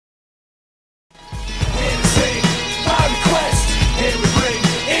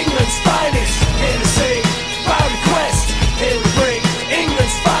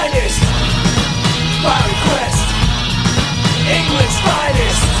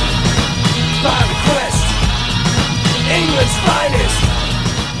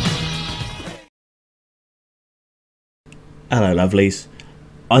Hello lovelies.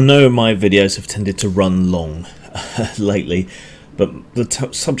 I know my videos have tended to run long lately, but the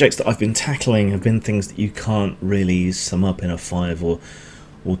subjects that I've been tackling have been things that you can't really sum up in a 5 or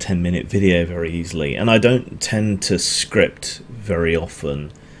 10 minute video very easily, and I don't tend to script very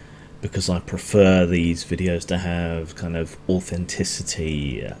often because I prefer these videos to have kind of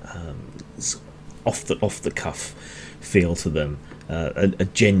authenticity, off the cuff feel to them, a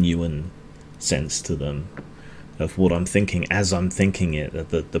genuine sense to them of what I'm thinking as I'm thinking it,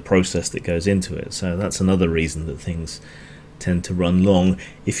 the process that goes into it. So that's another reason that things tend to run long.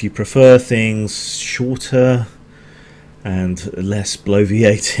 If you prefer things shorter and less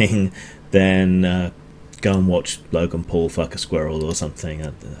bloviating, then go and watch Logan Paul fuck a squirrel or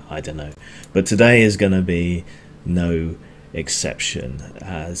something. I don't know. But today is going to be no exception.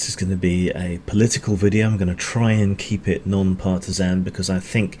 This is going to be a political video. I'm going to try and keep it non-partisan because I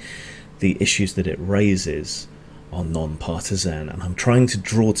think the issues that it raises are non-partisan, and I'm trying to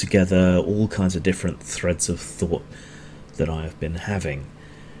draw together all kinds of different threads of thought that I have been having.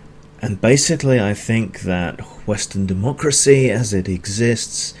 And basically I think that Western democracy as it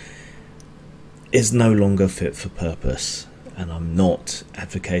exists is no longer fit for purpose, and I'm not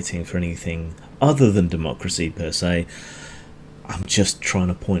advocating for anything other than democracy per se. I'm just trying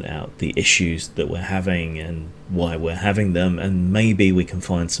to point out the issues that we're having and why we're having them, and maybe we can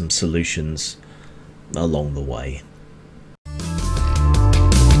find some solutions along the way.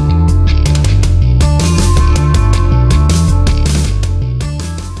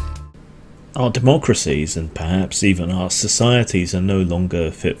 Our democracies, and perhaps even our societies, are no longer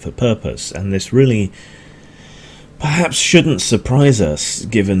fit for purpose, and this really perhaps shouldn't surprise us,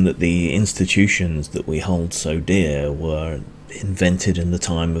 given that the institutions that we hold so dear were invented in the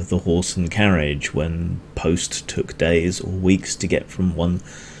time of the horse and carriage, when post took days or weeks to get from one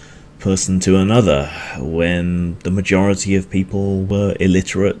person to another, when the majority of people were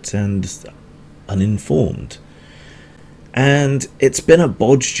illiterate and uninformed. And it's been a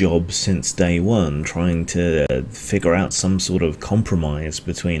bodge job since day one, trying to figure out some sort of compromise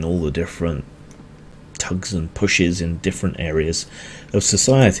between all the different tugs and pushes in different areas of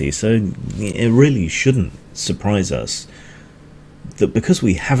society. So it really shouldn't surprise us that because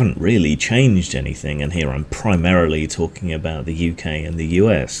we haven't really changed anything, and here I'm primarily talking about the UK and the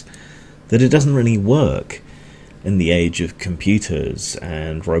US, that it doesn't really work in the age of computers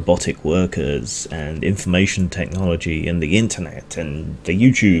and robotic workers and information technology and the internet and the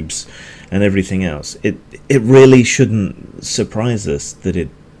YouTubes and everything else. It really shouldn't surprise us that it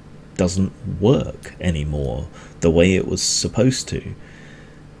doesn't work anymore the way it was supposed to.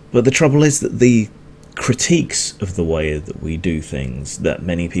 But the trouble is that the critiques of the way that we do things that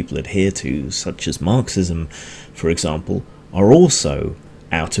many people adhere to, such as Marxism, for example, are also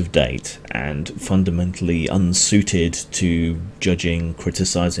out of date and fundamentally unsuited to judging,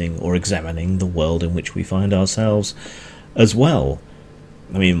 criticizing, or examining the world in which we find ourselves as well.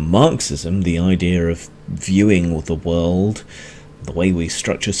 I mean, Marxism, the idea of viewing the world, the way we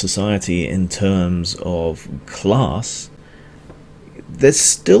structure society in terms of class, there's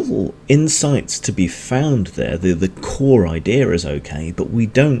still insights to be found there. The core idea is okay, but we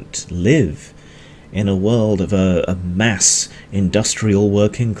don't live in a world of a mass industrial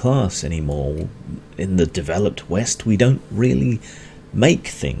working class anymore. In the developed West, we don't really make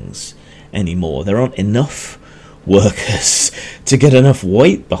things anymore. There aren't enough workers to get enough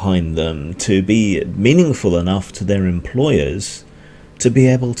weight behind them to be meaningful enough to their employers to be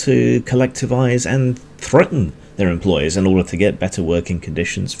able to collectivize and threaten their employers in order to get better working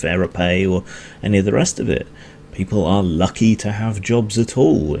conditions, fairer pay, or any of the rest of it. People are lucky to have jobs at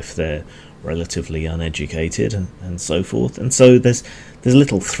all if they're relatively uneducated and so forth, and so there's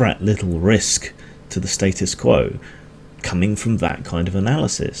little threat, little risk to the status quo coming from that kind of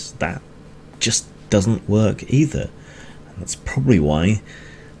analysis. That just doesn't work either, and that's probably why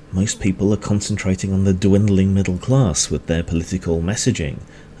most people are concentrating on the dwindling middle class with their political messaging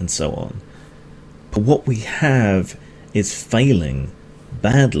and so on. But what we have is failing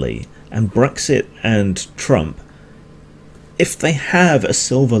badly, and Brexit and Trump, if they have a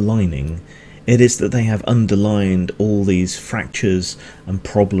silver lining, it is that they have underlined all these fractures and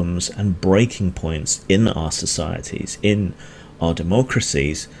problems and breaking points in our societies, in our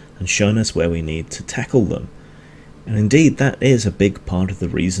democracies, and shown us where we need to tackle them. And indeed, that is a big part of the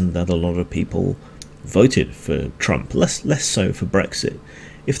reason that a lot of people voted for Trump, less so for Brexit.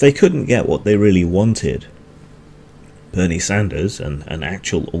 If they couldn't get what they really wanted, Bernie Sanders, and an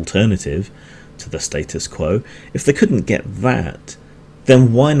actual alternative to the status quo, if they couldn't get that,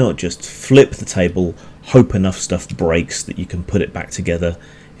 then why not just flip the table, hope enough stuff breaks that you can put it back together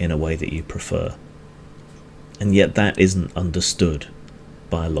in a way that you prefer? And yet that isn't understood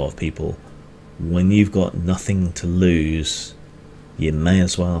by a lot of people. When you've got nothing to lose, you may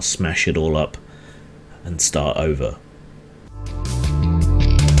as well smash it all up and start over.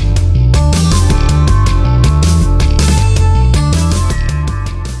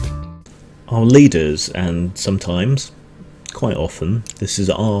 Our leaders, and sometimes, quite often, this is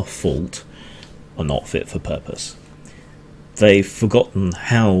our fault, are not fit for purpose. They've forgotten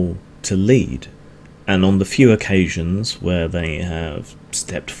how to lead, and on the few occasions where they have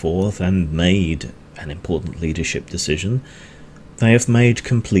stepped forth and made an important leadership decision, they have made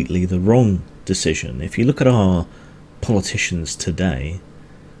completely the wrong decision. If you look at our politicians today,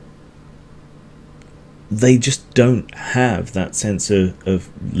 they just don't have that sense of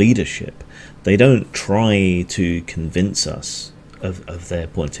leadership. They don't try to convince us of their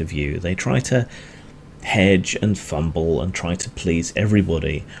point of view. They try to hedge and fumble and try to please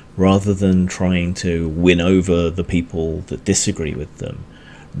everybody rather than trying to win over the people that disagree with them,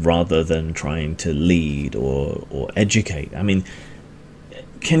 rather than trying to lead or educate. I mean,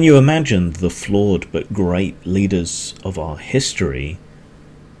 can you imagine the flawed but great leaders of our history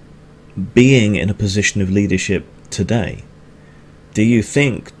being in a position of leadership today? Do you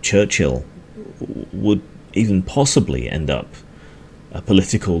think Churchill would even possibly end up a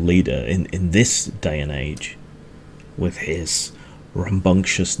political leader in this day and age, with his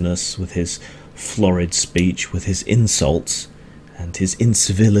rambunctiousness, with his florid speech, with his insults and his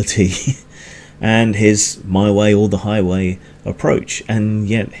incivility and his my way or the highway approach? And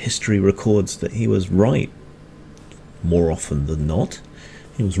yet history records that he was right more often than not.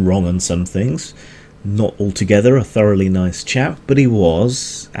 He was wrong on some things, not altogether a thoroughly nice chap, but he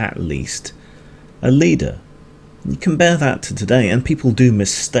was at least a leader. You compare that to today, and people do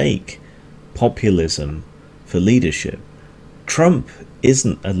mistake populism for leadership. Trump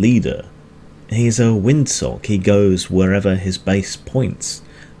isn't a leader. He's a windsock. He goes wherever his base points.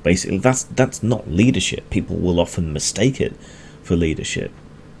 Basically, that's not leadership. People will often mistake it for leadership.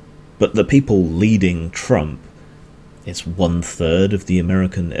 But the people leading Trump is 1/3 of the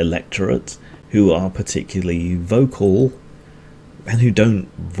American electorate, who are particularly vocal and who don't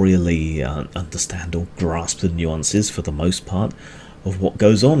really understand or grasp the nuances, for the most part, of what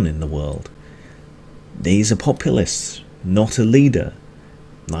goes on in the world. He's a populist, not a leader.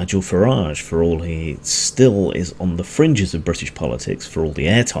 Nigel Farage, for all he still is on the fringes of British politics, for all the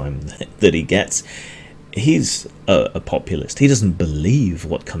airtime that he gets, he's a populist. He doesn't believe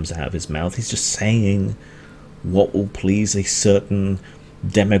what comes out of his mouth. He's just saying what will please a certain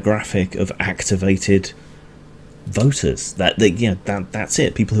demographic of activated voters. That's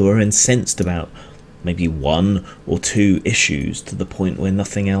it. People who are incensed about maybe one or two issues to the point where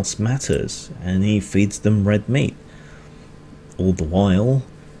nothing else matters, and he feeds them red meat, all the while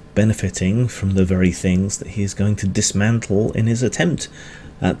benefiting from the very things that he is going to dismantle in his attempt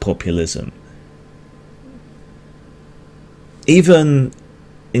at populism. Even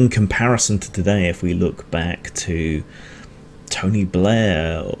in comparison to today, if we look back to Tony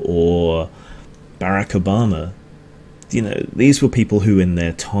Blair or Barack Obama, these were people who in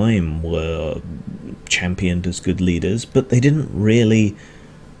their time were championed as good leaders, but they didn't really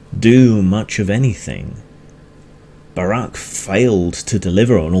do much of anything. Barack failed to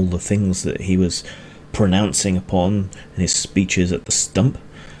deliver on all the things that he was pronouncing upon in his speeches at the stump.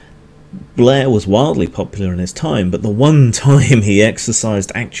 Blair was wildly popular in his time, but the one time he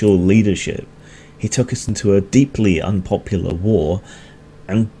exercised actual leadership, he took us into a deeply unpopular war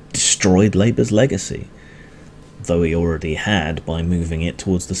and destroyed Labour's legacy, though he already had by moving it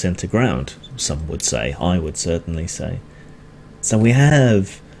towards the centre ground, some would say. I would certainly say. So we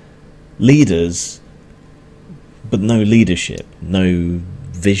have leaders, but no leadership, no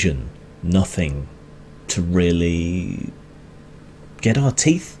vision, nothing to really get our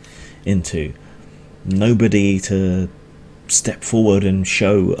teeth into. Nobody to step forward and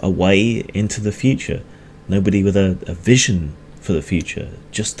show a way into the future. Nobody with a vision for the future.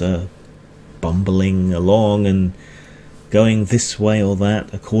 Just a bumbling along and going this way or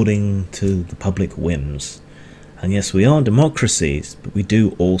that according to the public whims. And yes, we are democracies, but we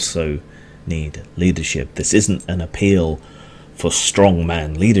do also need leadership. This isn't an appeal for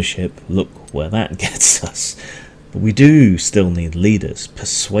strongman leadership. Look where that gets us. But we do still need leaders,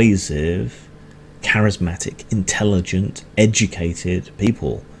 persuasive, charismatic, intelligent, educated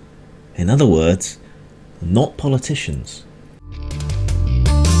people. In other words, not politicians.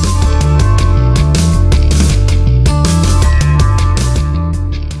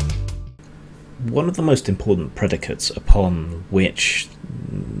 One of the most important predicates upon which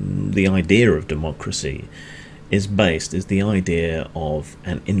the idea of democracy is based is the idea of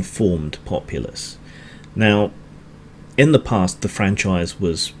an informed populace. Now, in the past, the franchise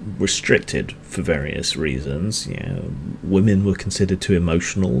was restricted for various reasons. Women were considered too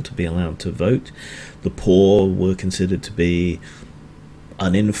emotional to be allowed to vote. The poor were considered to be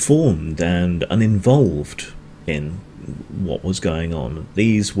uninformed and uninvolved in what was going on.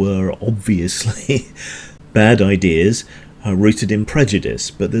 These were obviously bad ideas rooted in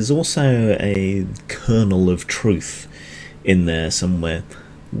prejudice, but there's also a kernel of truth in there somewhere.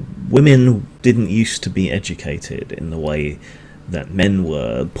 Women didn't used to be educated in the way that men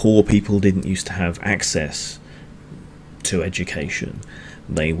were. Poor people didn't used to have access to education.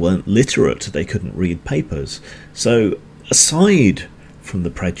 They weren't literate, they couldn't read papers. So, aside from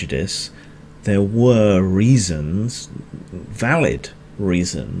the prejudice, there were reasons, valid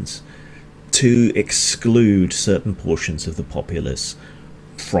reasons, to exclude certain portions of the populace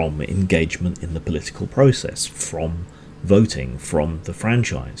from engagement in the political process, from voting, from the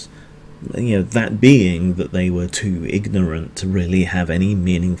franchise. That being that they were too ignorant to really have any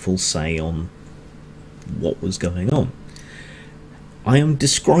meaningful say on what was going on. I am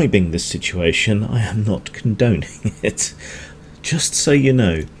describing this situation, I am not condoning it. Just so you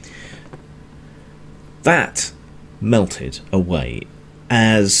know, that melted away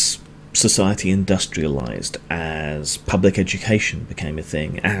as society industrialized, as public education became a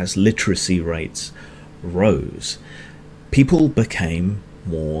thing, as literacy rates rose. People became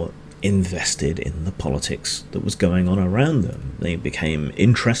more invested in the politics that was going on around them. They became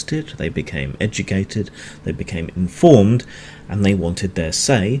interested, they became educated, they became informed, and they wanted their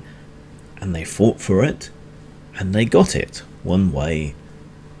say, and they fought for it, and they got it, one way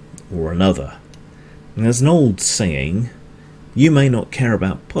or another. And there's an old saying, you may not care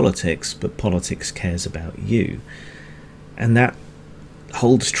about politics, but politics cares about you. And that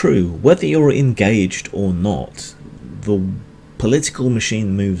holds true, whether you're engaged or not. The political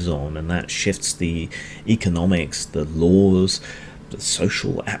machine moves on, and that shifts the economics, the laws, the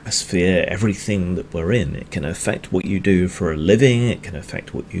social atmosphere, everything that we're in. It can affect what you do for a living, it can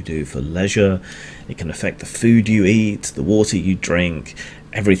affect what you do for leisure, it can affect the food you eat, the water you drink,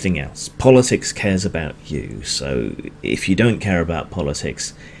 everything else. Politics cares about you, so if you don't care about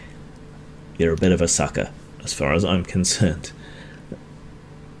politics, you're a bit of a sucker, as far as I'm concerned.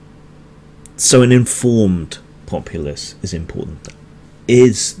 So an informed populace is important.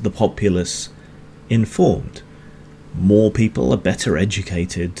 Is the populace informed? More people are better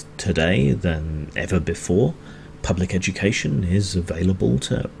educated today than ever before. Public education is available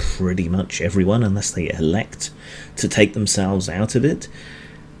to pretty much everyone unless they elect to take themselves out of it.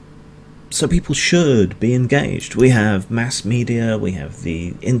 So people should be engaged. We have mass media, we have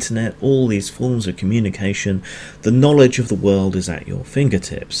the internet, all these forms of communication. The knowledge of the world is at your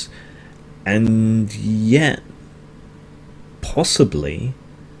fingertips. And yet, possibly,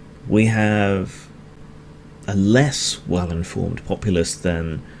 we have a less well-informed populace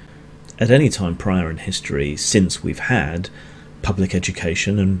than at any time prior in history since we've had public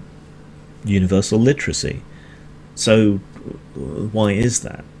education and universal literacy. So why is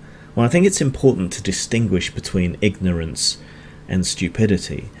that? Well, I think it's important to distinguish between ignorance and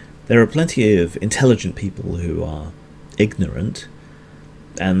stupidity. There are plenty of intelligent people who are ignorant,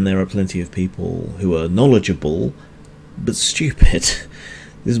 and there are plenty of people who are knowledgeable but stupid.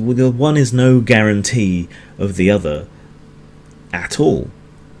 One is no guarantee of the other at all.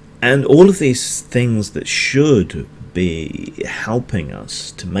 And all of these things that should be helping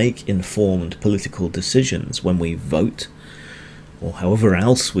us to make informed political decisions when we vote, or however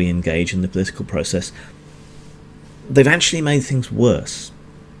else we engage in the political process, they've actually made things worse.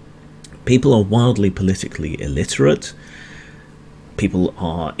 People are wildly politically illiterate. People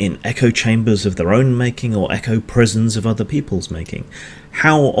are in echo chambers of their own making or echo prisons of other people's making.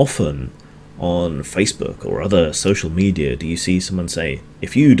 How often on Facebook or other social media do you see someone say,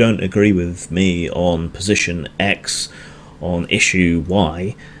 if you don't agree with me on position X, on issue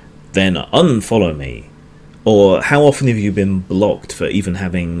Y, then unfollow me? Or how often have you been blocked for even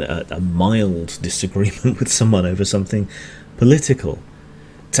having a mild disagreement with someone over something political?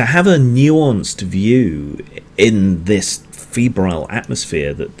 To have a nuanced view in this febrile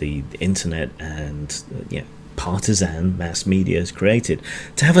atmosphere that the internet and partisan mass media has created,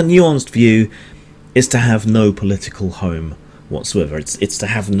 to have a nuanced view is to have no political home whatsoever. It's to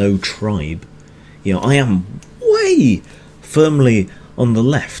have no tribe. I am way firmly on the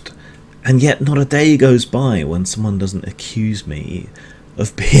left, and yet not a day goes by when someone doesn't accuse me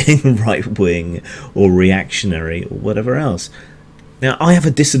of being right-wing or reactionary or whatever else. Now, I have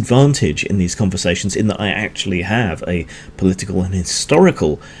a disadvantage in these conversations in that I actually have a political and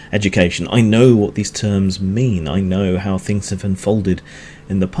historical education. I know what these terms mean. I know how things have unfolded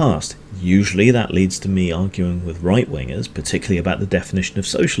in the past. Usually that leads to me arguing with right-wingers, particularly about the definition of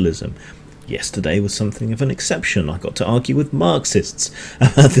socialism. Yesterday was something of an exception. I got to argue with Marxists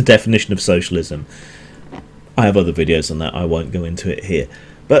about the definition of socialism. I have other videos on that. I won't go into it here.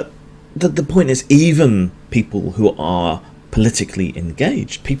 But the point is, even people who are politically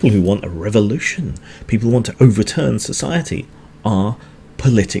engaged, people who want a revolution, people who want to overturn society, are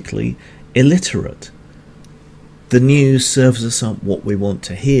politically illiterate. The news serves us up what we want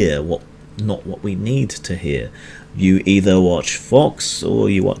to hear, not what we need to hear. You either watch Fox or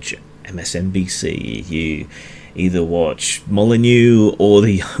you watch MSNBC. You either watch Molyneux or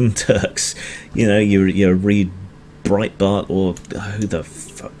the Young Turks. You know, you read Breitbart or who the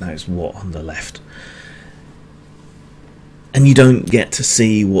fuck knows what on the left. And you don't get to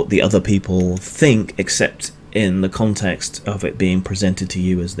see what the other people think, except in the context of it being presented to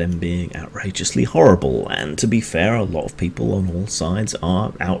you as them being outrageously horrible. And to be fair, a lot of people on all sides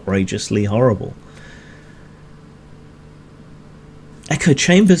are outrageously horrible. Echo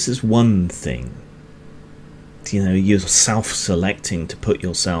chambers is one thing. You know, you're self-selecting to put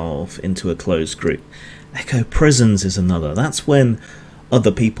yourself into a closed group. Echo prisons is another. That's when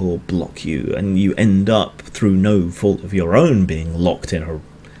other people block you and you end up, through no fault of your own, being locked in a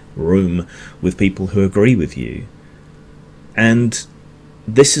room with people who agree with you. And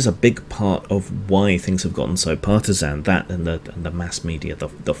this is a big part of why things have gotten so partisan. That and the mass media,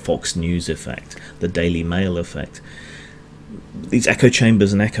 the Fox News effect, the Daily Mail effect. These echo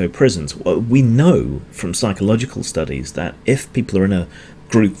chambers and echo prisons. We know from psychological studies that if people are in a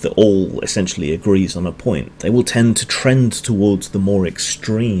group that all essentially agrees on a point, they will tend to trend towards the more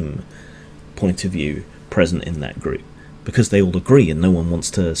extreme point of view present in that group, because they all agree and no one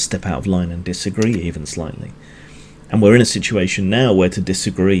wants to step out of line and disagree even slightly. And we're in a situation now where to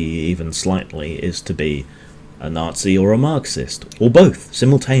disagree even slightly is to be a Nazi or a Marxist, or both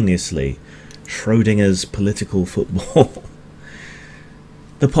simultaneously. Schrodinger's political football.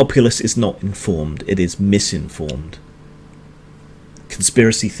 The populace is not informed, it is misinformed.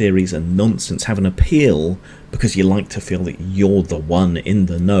 Conspiracy theories and nonsense have an appeal because you like to feel that you're the one in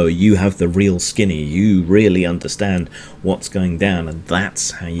the know. You have the real skinny, you really understand what's going down, and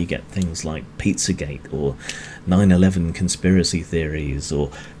that's how you get things like Pizzagate or 9/11 conspiracy theories or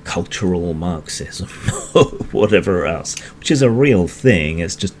cultural Marxism or whatever else, which is a real thing.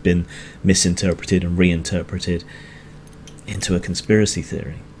 It's just been misinterpreted and reinterpreted into a conspiracy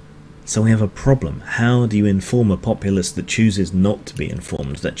theory. So we have a problem. How do you inform a populace that chooses not to be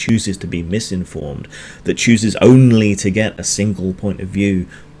informed, that chooses to be misinformed, that chooses only to get a single point of view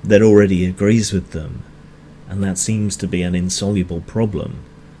that already agrees with them? And that seems to be an insoluble problem.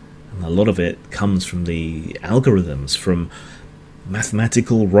 And a lot of it comes from the algorithms, from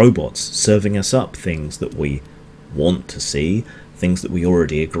mathematical robots serving us up things that we want to see, things that we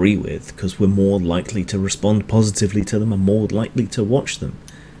already agree with, because we're more likely to respond positively to them and more likely to watch them.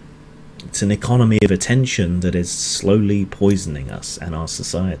 It's an economy of attention that is slowly poisoning us and our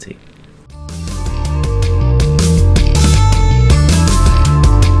society.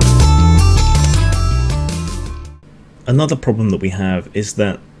 Another problem that we have is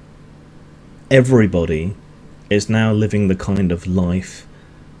that everybody is now living the kind of life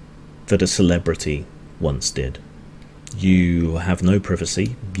that a celebrity once did. You have no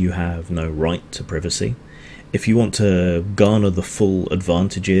privacy, you have no right to privacy. If you want to garner the full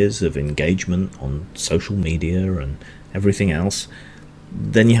advantages of engagement on social media and everything else,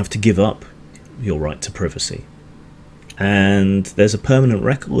 then you have to give up your right to privacy. And there's a permanent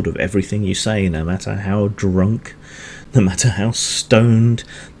record of everything you say, no matter how drunk, no matter how stoned,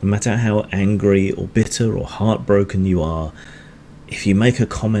 no matter how angry or bitter or heartbroken you are. If you make a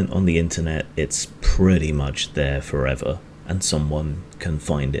comment on the internet, it's pretty much there forever, and someone can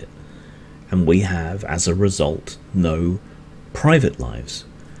find it. And we have, as a result, no private lives.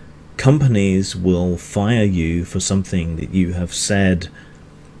 Companies will fire you for something that you have said,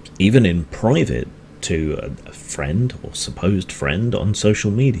 even in private, to a friend or supposed friend on social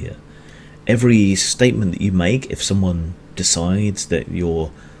media. Every statement that you make, if someone decides that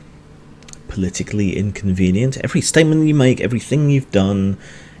you're politically inconvenient, every statement that you make, everything you've done,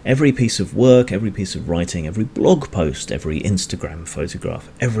 every piece of work, every piece of writing, every blog post, every Instagram photograph,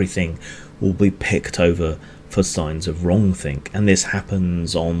 everything will be picked over for signs of wrongthink. And this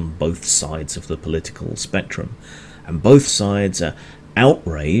happens on both sides of the political spectrum. And both sides are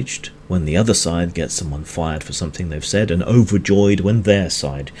outraged when the other side gets someone fired for something they've said, and overjoyed when their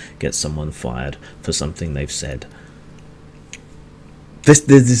side gets someone fired for something they've said. This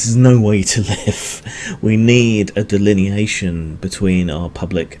is no way to live. We need a delineation between our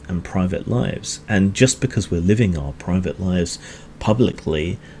public and private lives. And just because we're living our private lives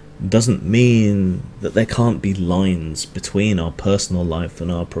publicly doesn't mean that there can't be lines between our personal life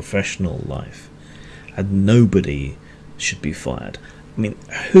and our professional life. And nobody should be fired. I mean,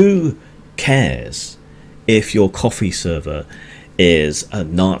 who cares if your coffee server is a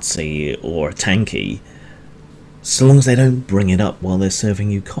Nazi or a tanky, so long as they don't bring it up while they're serving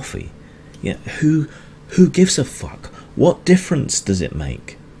you coffee? Yeah, who gives a fuck? What difference does it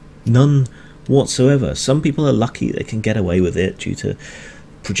make? None whatsoever. Some people are lucky they can get away with it due to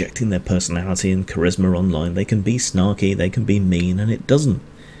projecting their personality and charisma online. They can be snarky, they can be mean, and it doesn't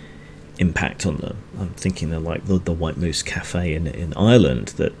impact on them. I'm thinking of like the White Moose Cafe in Ireland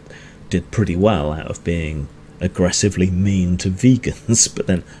that did pretty well out of being aggressively mean to vegans, but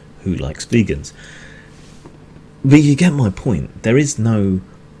then who likes vegans? But you get my point. There is no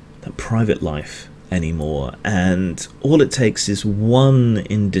private life anymore, and all it takes is one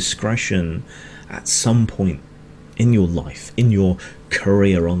indiscretion at some point in your life, in your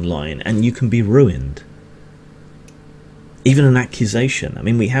career online, and you can be ruined. Even an accusation. I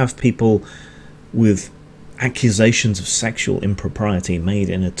mean, we have people with accusations of sexual impropriety made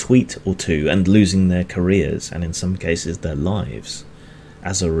in a tweet or two and losing their careers, and in some cases their lives,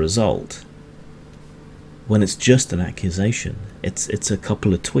 as a result. When it's just an accusation, it's a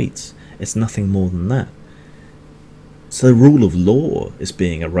couple of tweets, it's nothing more than that. So the rule of law is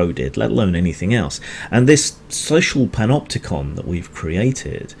being eroded, let alone anything else. And this social panopticon that we've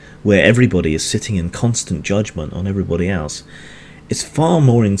created, where everybody is sitting in constant judgment on everybody else, is far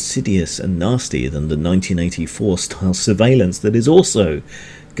more insidious and nasty than the 1984 style surveillance that is also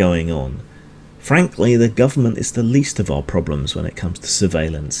going on. Frankly, the government is the least of our problems when it comes to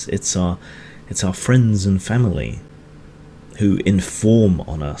surveillance. It's our friends and family who inform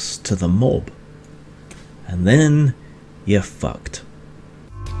on us to the mob. And then you're fucked.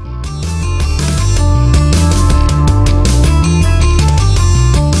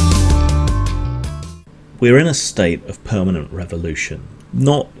 We're in a state of permanent revolution,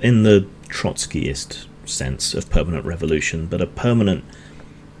 not in the Trotskyist sense of permanent revolution, but a permanent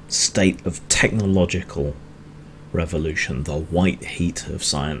state of technological revolution. The white heat of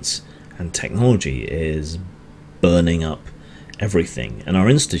science and technology is burning up everything, and our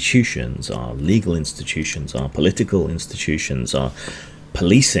institutions, our legal institutions, our political institutions, our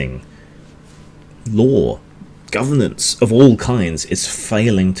policing, law, governance of all kinds is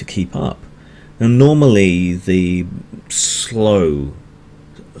failing to keep up. And normally the slow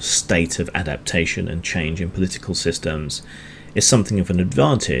state of adaptation and change in political systems is something of an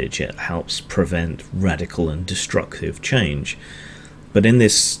advantage. It helps prevent radical and destructive change. But in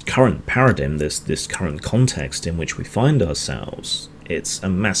this current paradigm, this current context in which we find ourselves, it's a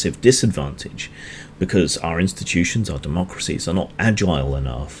massive disadvantage because our institutions, our democracies, are not agile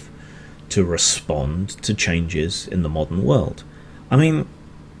enough to respond to changes in the modern world. I mean,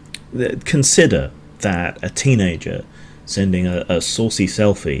 consider that a teenager sending a saucy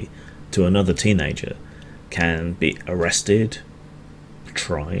selfie to another teenager can be arrested,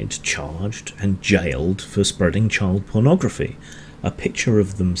 tried, charged, and jailed for spreading child pornography. A picture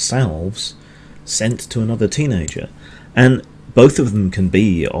of themselves sent to another teenager, and both of them can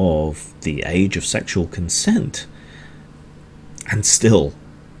be of the age of sexual consent and still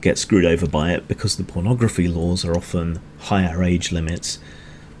get screwed over by it because the pornography laws are often higher age limits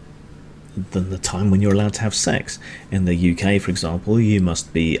than the time when you're allowed to have sex. In the UK, for example, you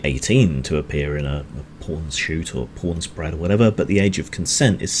must be 18 to appear in a porn shoot or porn spread or whatever, but the age of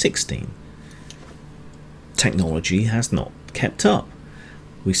consent is 16. Technology has not kept up.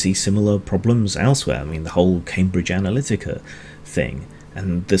 We see similar problems elsewhere. I mean, the whole Cambridge Analytica thing,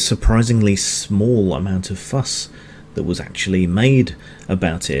 and the surprisingly small amount of fuss that was actually made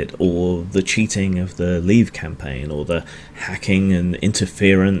about it, or the cheating of the Leave campaign, or the hacking and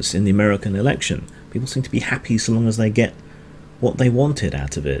interference in the American election. People seem to be happy so long as they get what they wanted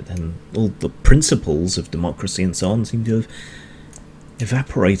out of it, and all the principles of democracy and so on seem to have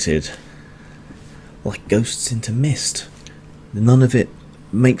evaporated like ghosts into mist. None of it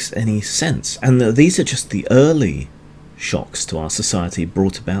makes any sense. And these are just the early shocks to our society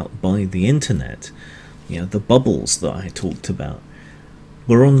brought about by the internet. You know, the bubbles that I talked about.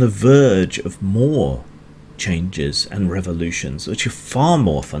 We're on the verge of more changes and revolutions, which are far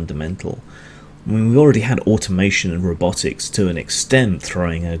more fundamental. I mean, we already had automation and robotics to an extent,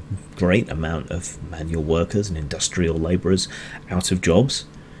 throwing a great amount of manual workers and industrial labourers out of jobs.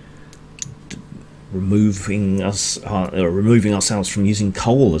 removing ourselves from using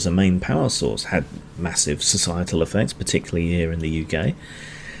coal as a main power source had massive societal effects, particularly here in the UK.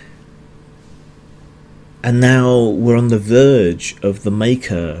 And now we're on the verge of the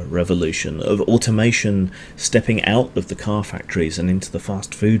maker revolution, of automation stepping out of the car factories and into the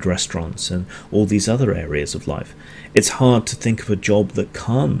fast food restaurants and all these other areas of life. It's hard to think of a job that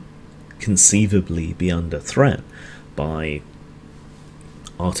can't conceivably be under threat by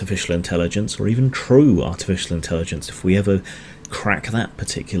artificial intelligence, or even true artificial intelligence, if we ever crack that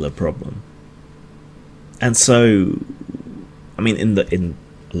particular problem. And so, I mean, in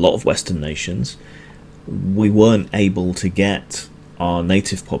a lot of Western nations, we weren't able to get our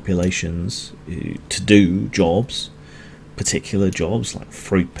native populations to do jobs, particular jobs like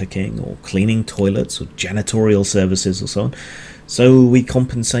fruit picking or cleaning toilets or janitorial services or so on. So we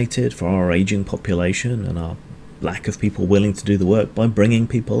compensated for our aging population and our lack of people willing to do the work by bringing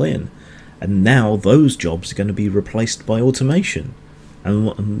people in. And now those jobs are going to be replaced by automation.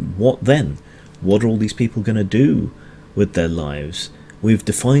 And what then? What are all these people going to do with their lives? We've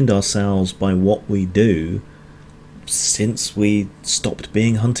defined ourselves by what we do since we stopped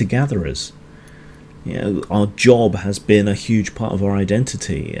being hunter-gatherers. You know, our job has been a huge part of our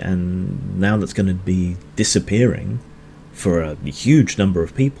identity, and now that's going to be disappearing for a huge number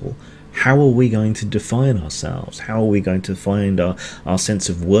of people. How are we going to define ourselves? How are we going to find our sense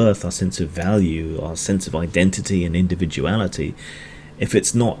of worth, our sense of value, our sense of identity and individuality, if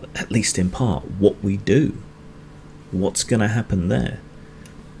it's not, at least in part, what we do? What's going to happen there?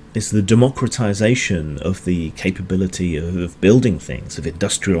 Is the democratization of the capability of building things, of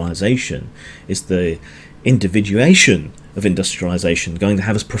industrialization, is the individuation of industrialization going to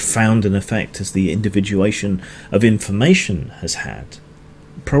have as profound an effect as the individuation of information has had?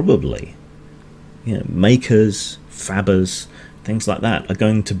 Probably. You know, makers, fabbers, things like that are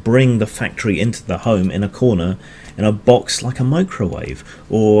going to bring the factory into the home in a corner, in a box like a microwave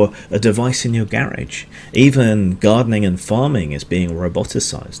or a device in your garage. Even gardening and farming is being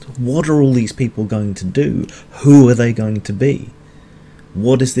roboticized. What are all these people going to do? Who are they going to be?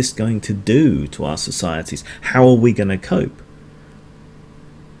 What is this going to do to our societies? How are we going to cope?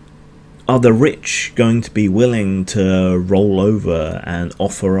 Are the rich going to be willing to roll over and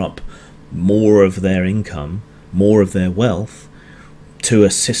offer up more of their income, more of their wealth, to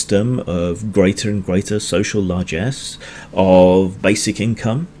a system of greater and greater social largesse, of basic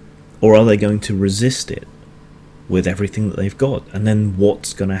income? Or are they going to resist it with everything that they've got? And then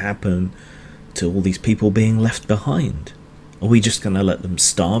what's going to happen to all these people being left behind? Are we just going to let them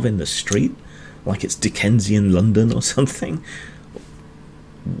starve in the street like it's Dickensian London or something?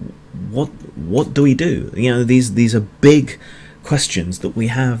 What do we do? You know, these are big questions that we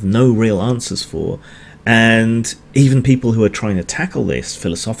have no real answers for. And even people who are trying to tackle this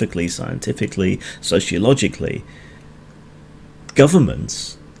philosophically, scientifically, sociologically,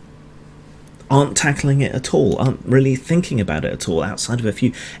 governments aren't tackling it at all, aren't really thinking about it at all, outside of a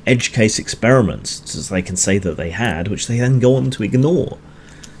few edge case experiments, as they can say that they had, which they then go on to ignore.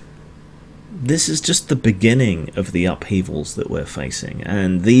 This is just the beginning of the upheavals that we're facing,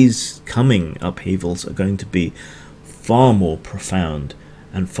 and these coming upheavals are going to be far more profound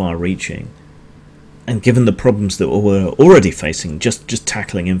and far-reaching. And given the problems that we're already facing, just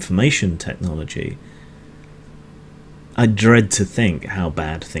tackling information technology, I dread to think how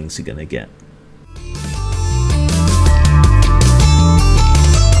bad things are going to get.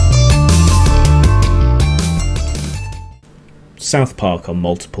 South Park on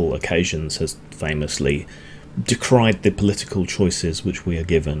multiple occasions has famously decried the political choices which we are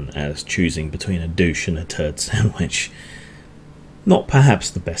given as choosing between a douche and a turd sandwich. Not perhaps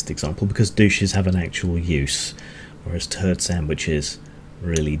the best example, because douches have an actual use, whereas turd sandwiches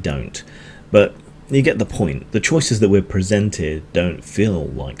really don't. But you get the point. The choices that we're presented don't feel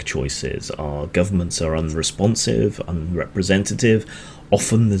like choices. Our governments are unresponsive, unrepresentative.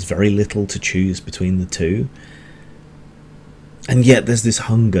 Often there's very little to choose between the two. And yet there's this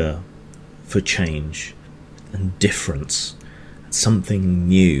hunger for change and difference, something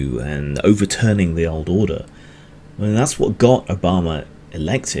new, and overturning the old order. I mean, that's what got Obama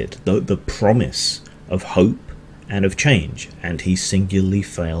elected, the promise of hope and of change, and he singularly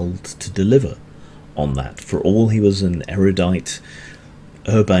failed to deliver on that. For all he was an erudite,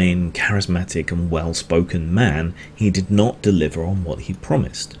 urbane, charismatic and well-spoken man, he did not deliver on what he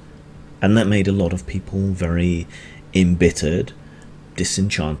promised. And that made a lot of people very embittered,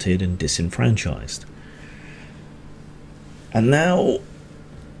 disenchanted and disenfranchised. And now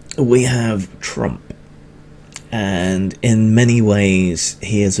we have Trump. And in many ways,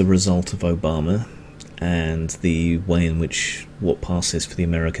 he is a result of Obama, and the way in which what passes for the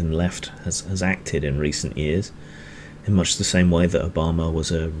American left has acted in recent years, in much the same way that Obama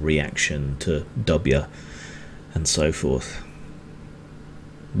was a reaction to W and so forth.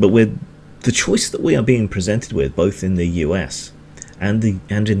 But with the choice that we are being presented with, both in the US and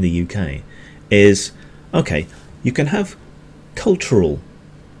in the UK, is, okay, you can have cultural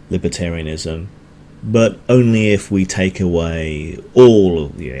libertarianism, but only if we take away all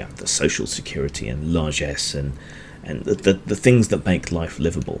of the social security and largesse and the things that make life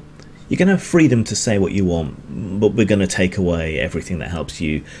livable. You can have freedom to say what you want, but we're going to take away everything that helps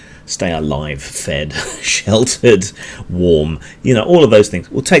you stay alive, fed, sheltered, warm, all of those things.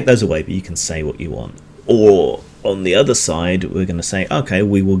 We'll take those away, but you can say what you want. Or on the other side, we're going to say, okay,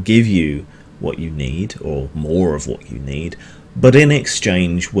 we will give you what you need, or more of what you need, but in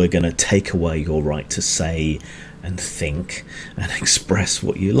exchange, we're going to take away your right to say and think and express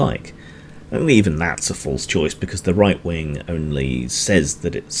what you like. And even that's a false choice, because the right wing only says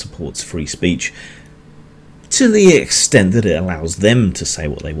that it supports free speech to the extent that it allows them to say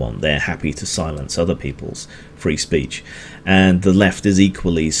what they want. They're happy to silence other people's free speech. And the left is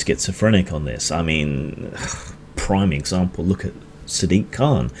equally schizophrenic on this. I mean, prime example, look at Sadiq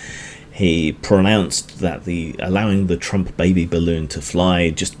Khan. He pronounced that allowing the Trump baby balloon to fly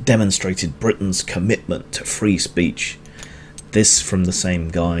just demonstrated Britain's commitment to free speech. This from the same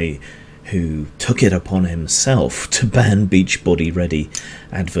guy who took it upon himself to ban Beachbody-ready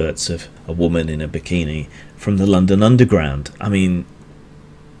adverts of a woman in a bikini from the London Underground. I mean,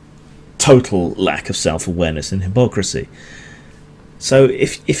 total lack of self-awareness and hypocrisy. So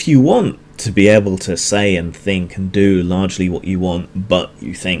if you want to be able to say and think and do largely what you want, but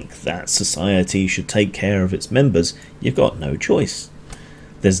you think that society should take care of its members, you've got no choice.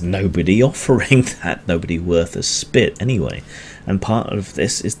 There's nobody offering that, nobody worth a spit anyway. And part of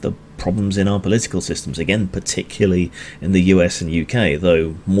this is the problems in our political systems, again, particularly in the US and UK,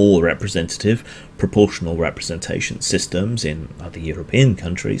 though more representative, proportional representation systems in other European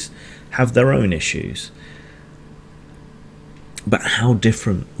countries have their own issues. But how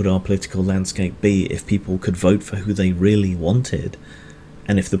different would our political landscape be if people could vote for who they really wanted,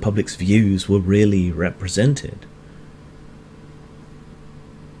 and if the public's views were really represented?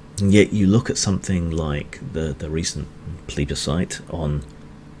 And yet you look at something like the recent plebiscite on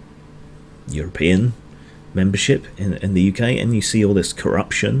European membership in the UK, and you see all this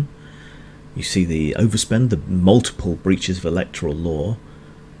corruption, you see the overspend, the multiple breaches of electoral law,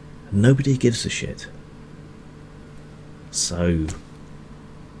 and nobody gives a shit. So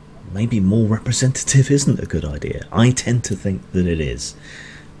maybe more representative isn't a good idea. I tend to think that it is.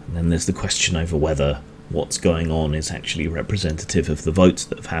 And then there's the question over whether what's going on is actually representative of the votes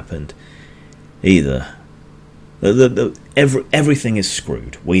that have happened either. Everything is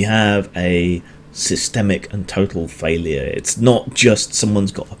screwed. We have a systemic and total failure. It's not just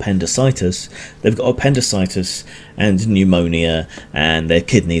someone's got appendicitis. They've got appendicitis and pneumonia, and their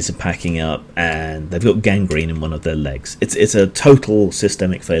kidneys are packing up, and they've got gangrene in one of their legs. It's a total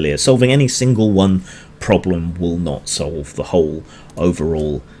systemic failure. Solving any single one problem will not solve the whole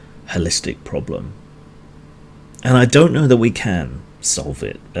overall holistic problem. And I don't know that we can solve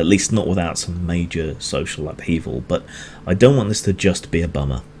it, at least not without some major social upheaval, but I don't want this to just be a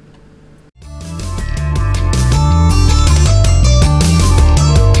bummer.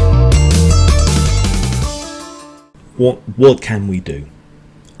 What can we do?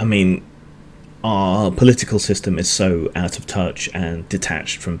 I mean, our political system is so out of touch and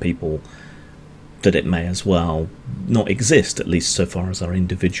detached from people that it may as well not exist, at least so far as our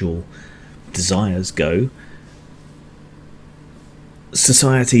individual desires go.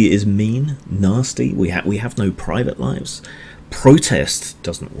 Society is mean, nasty. We have no private lives. Protest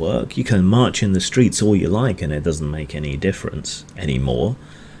doesn't work. You can march in the streets all you like and it doesn't make any difference anymore.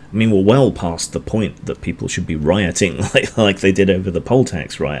 I mean, we're well past the point that people should be rioting like they did over the poll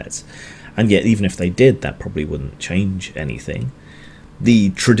tax riots. And yet, even if they did, that probably wouldn't change anything. The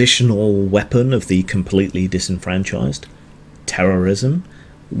traditional weapon of the completely disenfranchised, terrorism,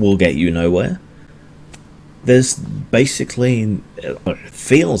 will get you nowhere. There's basically, it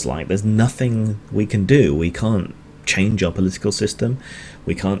feels like there's nothing we can do. We can't change our political system.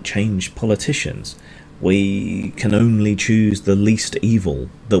 We can't change politicians. We can only choose the least evil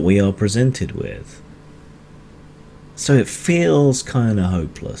that we are presented with. So it feels kind of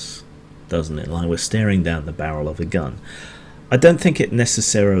hopeless, doesn't it? Like we're staring down the barrel of a gun. I don't think it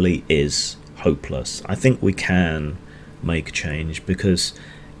necessarily is hopeless. I think we can make change because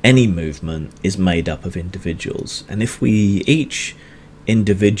any movement is made up of individuals. And if we each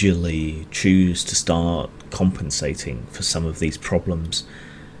individually choose to start compensating for some of these problems,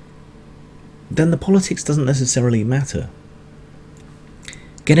 then the politics doesn't necessarily matter.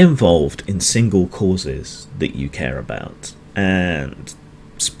 Get involved in single causes that you care about and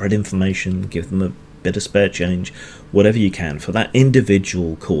spread information, give them a bit of spare change, whatever you can for that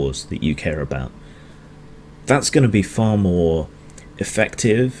individual cause that you care about. That's going to be far more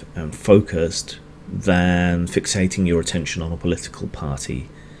effective and focused than fixating your attention on a political party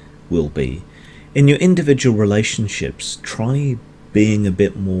will be. In your individual relationships, try being a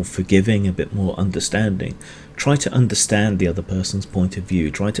bit more forgiving, a bit more understanding. Try to understand the other person's point of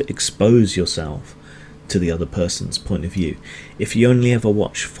view. Try to expose yourself to the other person's point of view. If you only ever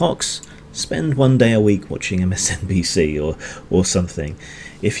watch Fox, spend one day a week watching MSNBC or something.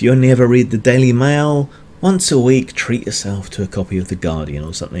 If you only ever read the Daily Mail, once a week treat yourself to a copy of The Guardian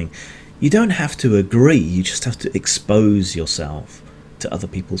or something. You don't have to agree, you just have to expose yourself to other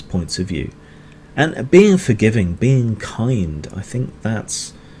people's points of view. And being forgiving, being kind, I think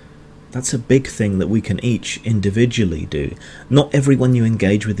that's a big thing that we can each individually do. Not everyone you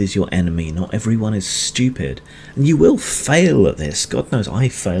engage with is your enemy, not everyone is stupid. And you will fail at this, God knows I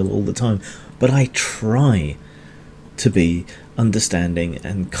fail all the time. But I try to be understanding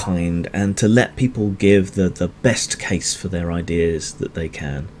and kind and to let people give the best case for their ideas that they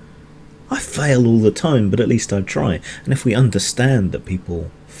can. I fail all the time, but at least I try. And if we understand that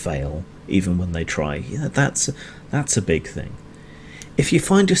people fail, even when they try, yeah, that's a big thing. If you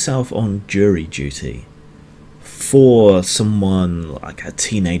find yourself on jury duty for someone like a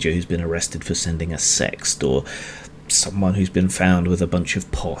teenager who's been arrested for sending a sext, or someone who's been found with a bunch of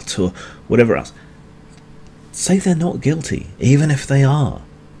pot, or whatever else, say they're not guilty, even if they are.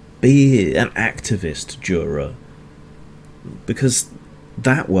 Be an activist juror, because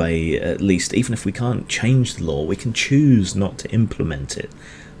that way, at least, even if we can't change the law, we can choose not to implement it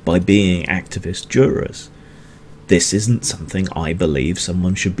by being activist jurors. This isn't something I believe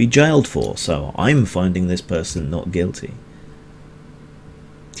someone should be jailed for, so I'm finding this person not guilty.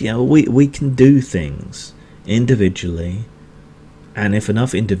 You know, we can do things individually, and if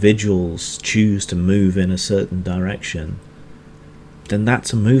enough individuals choose to move in a certain direction, then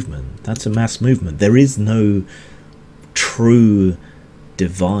that's a movement, that's a mass movement. There is no true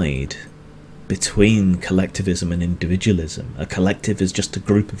divide between collectivism and individualism. A collective is just a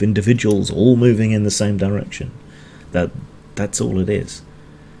group of individuals all moving in the same direction. That's all it is.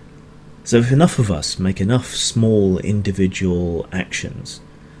 So if enough of us make enough small individual actions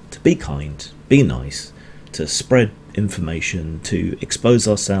to be kind, be nice, to spread information, to expose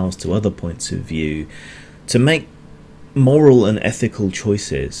ourselves to other points of view, to make moral and ethical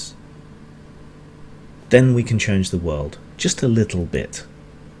choices, then we can change the world just a little bit,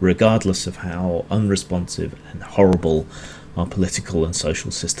 regardless of how unresponsive and horrible our political and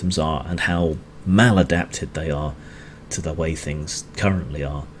social systems are and how maladapted they are to the way things currently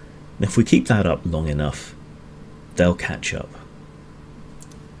are. And if we keep that up long enough, they'll catch up.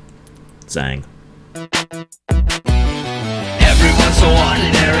 Zang. Everyone's so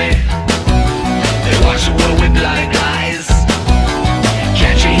ordinary. They watch the world with blind eyes.